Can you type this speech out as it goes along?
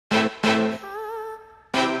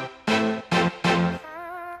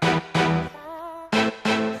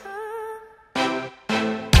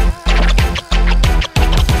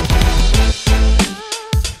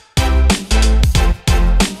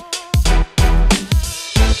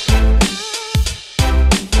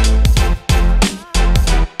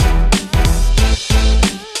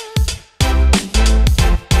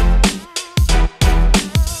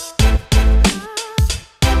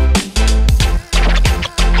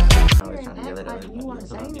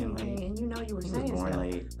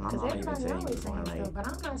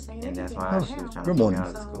think that's why she was trying to Good pull me morning.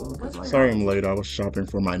 out of school. 'Cause, like, Sorry I'm late. I was shopping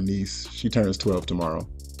for my niece. She turns 12 tomorrow.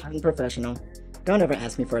 Unprofessional. Don't ever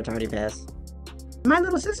ask me for a tardy pass. My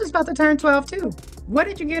little sister's about to turn 12 too. What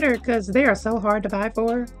did you get her? Because they are so hard to buy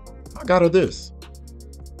for her. I got her this.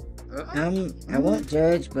 I won't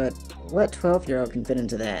judge, but what 12-year-old can fit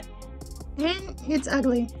into that? And it's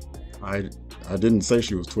ugly. I didn't say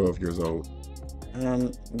she was 12 years old.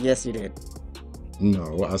 Yes you did.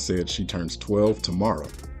 No, I said she turns 12 tomorrow.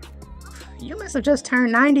 You must have just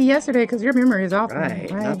turned 90 yesterday because your memory is awful.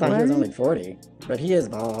 Right, I thought he was only 40. But he is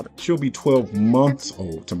bald. She'll be 12 months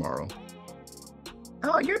old tomorrow.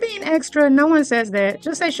 Oh, you're being extra. No one says that.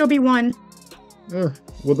 Just say she'll be 1.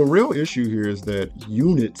 Well, the real issue here is that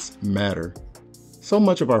units matter. So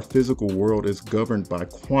much of our physical world is governed by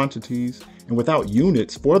quantities, and without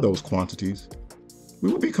units for those quantities,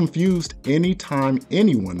 we would be confused anytime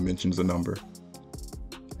anyone mentions a number.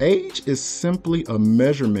 Age is simply a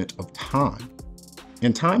measurement of time,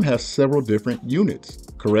 and time has several different units,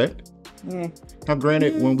 correct? Now,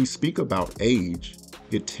 granted, when we speak about age,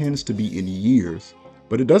 it tends to be in years,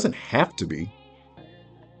 but it doesn't have to be.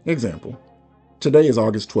 Example, today is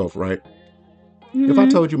August 12th, right? If I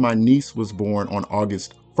told you my niece was born on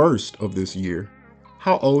August 1st of this year,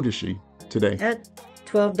 how old is she today? At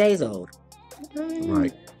 12 days old.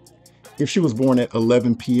 Right. If she was born at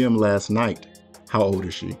 11 p.m. last night, how old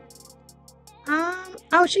is she?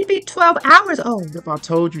 Oh, she'd be 12 hours old. If I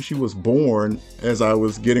told you she was born as I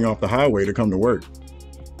was getting off the highway to come to work,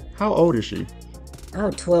 how old is she?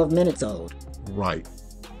 Oh, 12 minutes old. Right.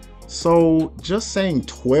 So just saying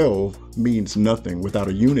 12 means nothing without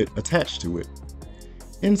a unit attached to it.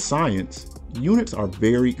 In science, units are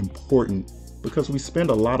very important because we spend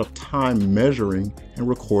a lot of time measuring and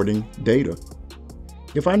recording data.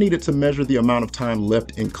 If I needed to measure the amount of time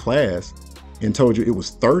left in class and told you it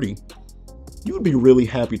was 30, you would be really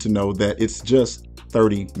happy to know that it's just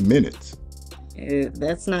 30 minutes.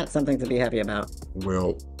 That's not something to be happy about.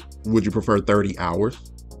 Well, would you prefer 30 hours?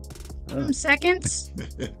 Seconds?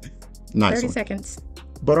 Nice 30 one. seconds.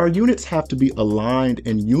 But our units have to be aligned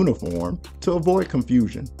and uniform to avoid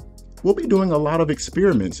confusion. We'll be doing a lot of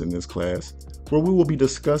experiments in this class where we will be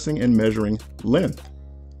discussing and measuring length.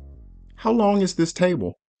 How long is this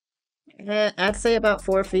table? I'd say about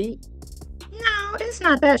 4 feet. No, it's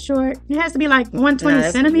not that short. It has to be like 120 Nah,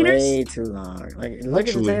 that's centimeters. way too long. Like, look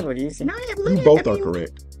Actually, at the table. Do you see? No, You both are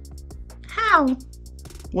correct. How?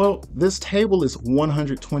 Well, this table is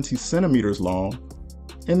 120 centimeters long,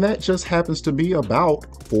 and that just happens to be about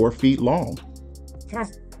 4 feet long.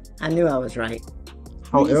 I knew I was right.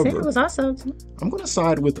 You said it However, was also. I'm going to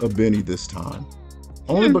side with Abeni this time,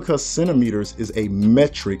 only because centimeters is a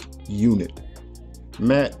metric unit.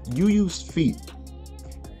 Matt, you used feet.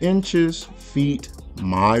 Inches, feet,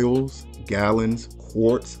 miles, gallons,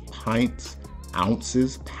 quarts, pints,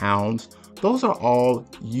 ounces, pounds, those are all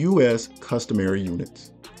US customary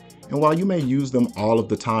units. And while you may use them all of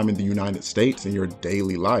the time in the United States in your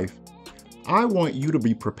daily life, I want you to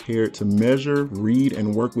be prepared to measure, read,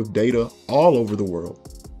 and work with data all over the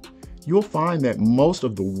world. You'll find that most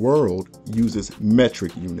of the world uses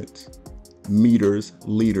metric units, meters,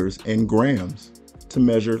 liters, and grams, to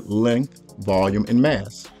measure length, volume, and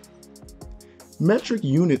mass. Metric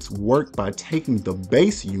units work by taking the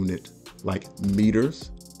base unit, like meters,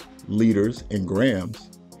 liters, and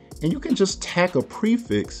grams, and you can just tack a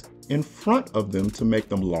prefix in front of them to make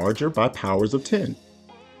them larger by powers of 10.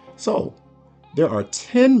 So, there are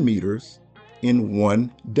 10 meters in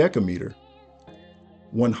 1 decameter,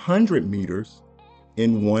 100 meters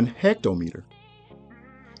in 1 hectometer,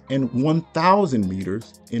 and 1,000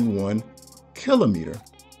 meters in 1 kilometer.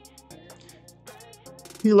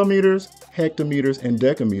 Kilometers, hectometers, and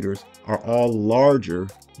decameters are all larger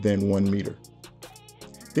than 1 meter.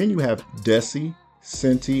 Then you have deci,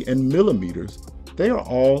 centi, and millimeters. They are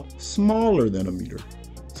all smaller than a meter,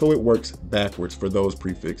 so it works backwards for those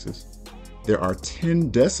prefixes. There are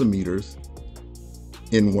 10 decimeters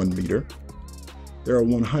in 1 meter. There are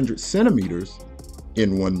 100 centimeters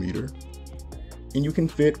in 1 meter. And you can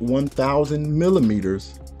fit 1,000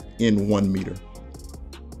 millimeters in 1 meter.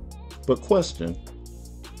 But question,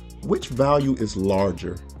 which value is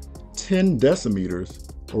larger, 10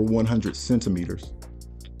 decimeters or 100 centimeters?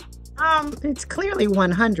 It's clearly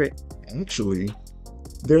 100. Actually,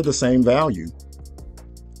 they're the same value.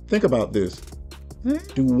 Think about this.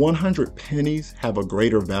 Do 100 pennies have a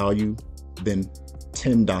greater value than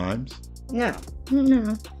 10 dimes? No.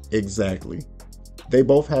 No. Exactly. They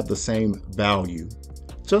both have the same value,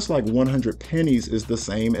 just like 100 pennies is the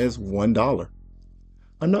same as $1.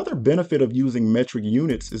 Another benefit of using metric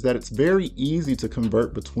units is that it's very easy to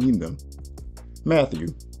convert between them. Matthew,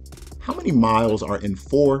 How many miles are in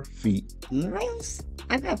 4 feet? Miles?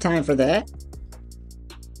 I have time for that.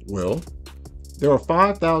 Well, there are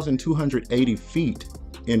 5,280 feet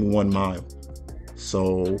in 1 mile.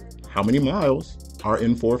 So, how many miles are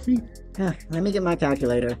in 4 feet? Let me get my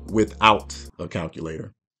calculator. Without a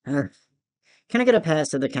calculator. Can I get a pass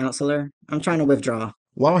to the counselor? I'm trying to withdraw.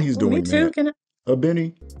 While he's Oh, me doing too. that, Can I?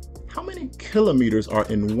 Benny, how many kilometers are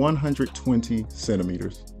in 120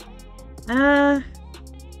 centimeters?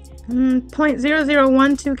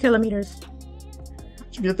 0.0012 kilometers.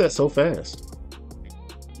 How'd you get that so fast?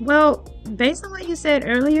 Well, based on what you said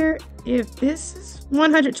earlier, if this is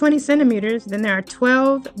 120 centimeters, then there are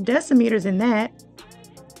 12 decimeters in that,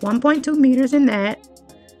 1.2 meters in that,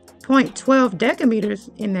 0.12 decameters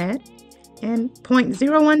in that, and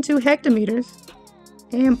 0.012 hectometers,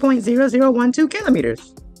 and 0.0012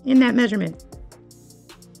 kilometers in that measurement.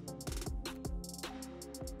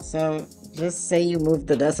 So, just say you moved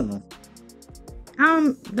the decimal.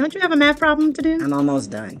 Don't you have a math problem to do? I'm almost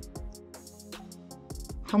done.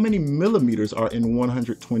 How many millimeters are in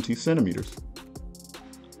 120 centimeters?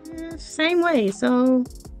 Same way. So,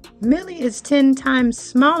 milli is 10 times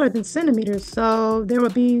smaller than centimeters, so there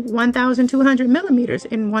would be 1,200 millimeters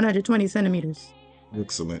in 120 centimeters.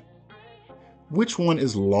 Excellent. Which one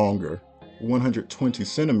is longer, 120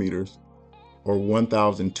 centimeters or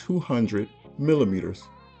 1,200 millimeters?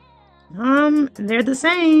 They're the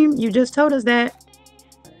same. You just told us that.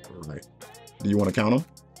 All right. Do you want to count them?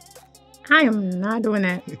 I am not doing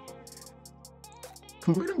that.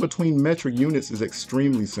 Converting between metric units is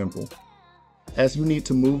extremely simple. As you need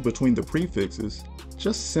to move between the prefixes,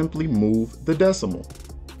 just simply move the decimal.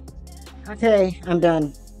 Okay, I'm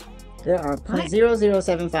done. There are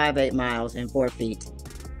 0.00758 miles in 4 feet.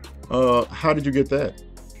 How did you get that?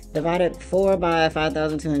 Divided 4 by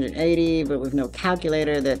 5,280, but with no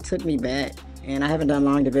calculator, that took me back. And I haven't done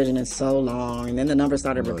long division in so long, and then the number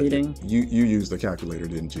started repeating. You used the calculator,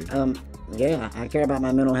 didn't you? Yeah, I care about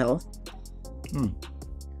my mental health.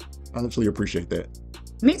 I actually appreciate that.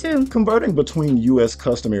 Me too. Converting between US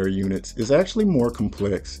customary units is actually more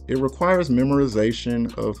complex. It requires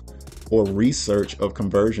memorization of or research of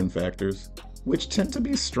conversion factors, which tend to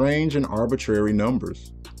be strange and arbitrary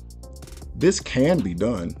numbers. This can be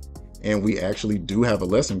done, and we actually do have a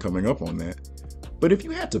lesson coming up on that. But if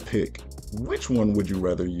you had to pick, which one would you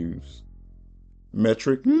rather use?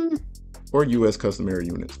 Metric or US customary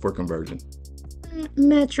units for conversion?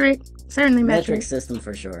 Metric. Certainly metric. Metric system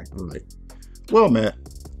for sure. Right. Well, Matt,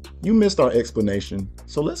 you missed our explanation,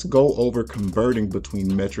 so let's go over converting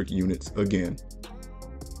between metric units again.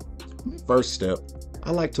 First step,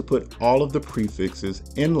 I like to put all of the prefixes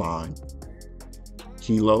in line.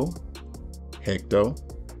 Kilo, hecto,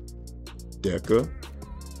 deca,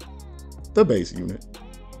 the base unit,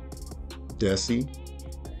 deci,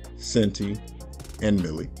 centi, and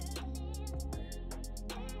milli.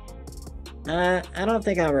 I don't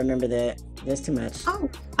think I'll remember that. That's too much. Oh,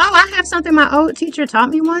 I have something my old teacher taught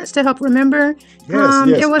me once to help remember.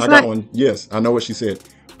 Yes, it was I got one. Yes, I know what she said.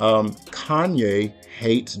 Kanye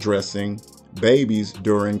hates dressing babies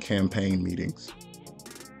during campaign meetings.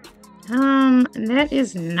 That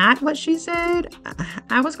is not what she said.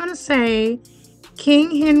 I was gonna say King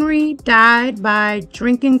Henry died by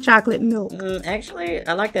drinking chocolate milk. Actually,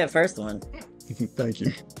 I like that first one. Thank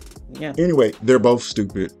you. Yeah. Anyway, they're both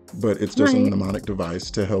stupid, but it's just a Right. mnemonic device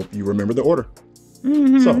to help you remember the order.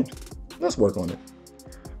 Mm-hmm. So, let's work on it.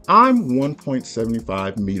 I'm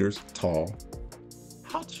 1.75 meters tall.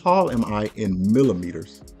 How tall am I in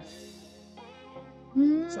millimeters?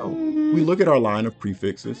 So, we look at our line of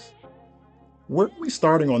prefixes. Where are we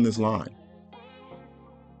starting on this line?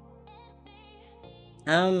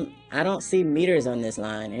 I don't see meters on this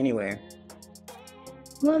line anywhere.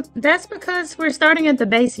 Well, that's because we're starting at the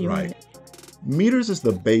base unit. Right. Meters is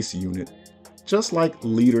the base unit, just like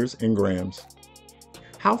liters and grams.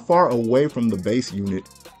 How far away from the base unit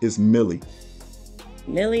is milli?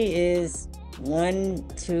 Milli is 1,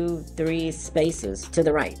 2, 3 spaces to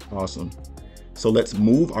the right. Awesome. So let's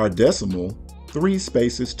move our decimal 3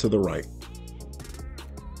 spaces to the right.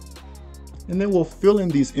 And then we'll fill in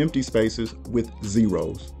these empty spaces with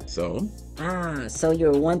zeros. So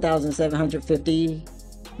you're 1,750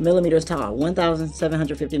 millimeters tall.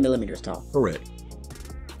 1,750 millimeters tall. correct.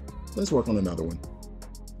 Let's work on another one.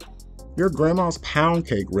 Your grandma's pound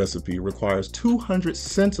cake recipe requires 200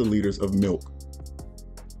 centiliters of milk.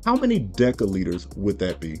 How many decaliters would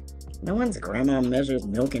that be? No one's grandma measures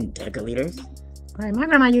milk in decaliters. Right, my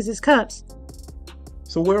grandma uses cups.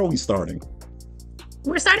 So where are we starting?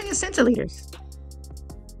 We're starting in centiliters.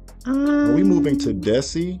 Are we moving to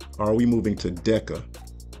deci or are we moving to deca?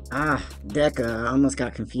 Ah, deca. I almost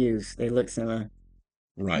got confused. They look similar.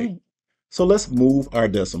 Right. So let's move our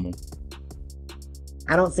decimal.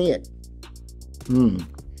 I don't see it.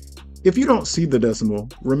 If you don't see the decimal,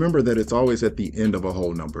 remember that it's always at the end of a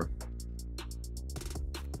whole number.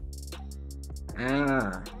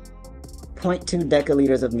 Ah, 0.2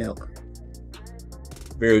 deciliters of milk.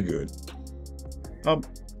 Very good. How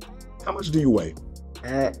much do you weigh?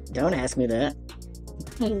 Don't ask me that.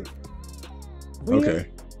 Okay.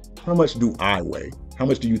 How much do I weigh? How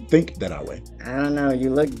much do you think that I weigh? I don't know. You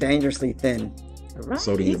look dangerously thin. Right,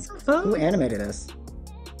 So do you. eat some food. Who animated us?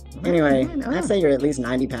 Anyway, man, I'd say you're at least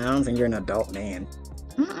 90 pounds and you're an adult man.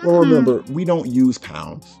 Well, remember, we don't use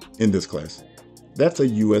pounds in this class. That's a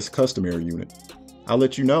U.S. customary unit. I'll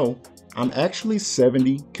let you know, I'm actually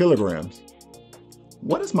 70 kilograms.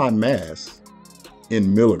 What is my mass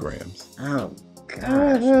in milligrams? Oh,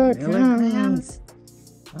 gosh. Oh, Milligrams?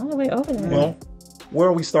 all the way over there. Well, where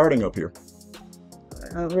are we starting up here?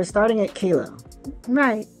 We're starting at kilo.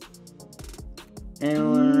 Right.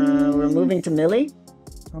 And we're moving to milli.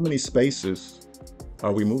 How many spaces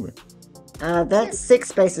are we moving? That's 6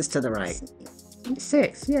 spaces to the right.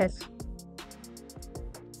 6, yes.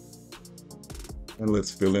 And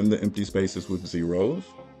let's fill in the empty spaces with zeros.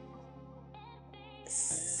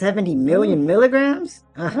 70 million milligrams?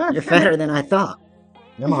 You're fatter than I thought.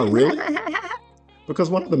 Am I really? Because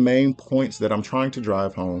one of the main points that I'm trying to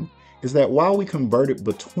drive home is that while we converted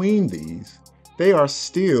between these, they are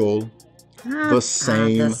still the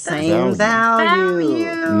same, The same value.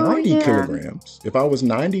 90 yeah. kilograms. If I was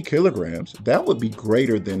 90 kilograms, that would be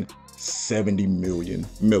greater than 70 million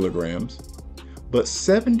milligrams. But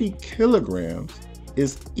 70 kilograms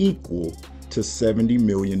is equal to 70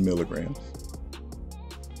 million milligrams.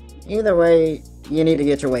 Either way, you need to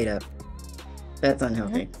get your weight up. That's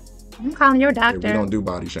unhealthy. I'm calling your Hey, doctor. we don't do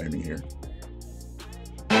body shaming here.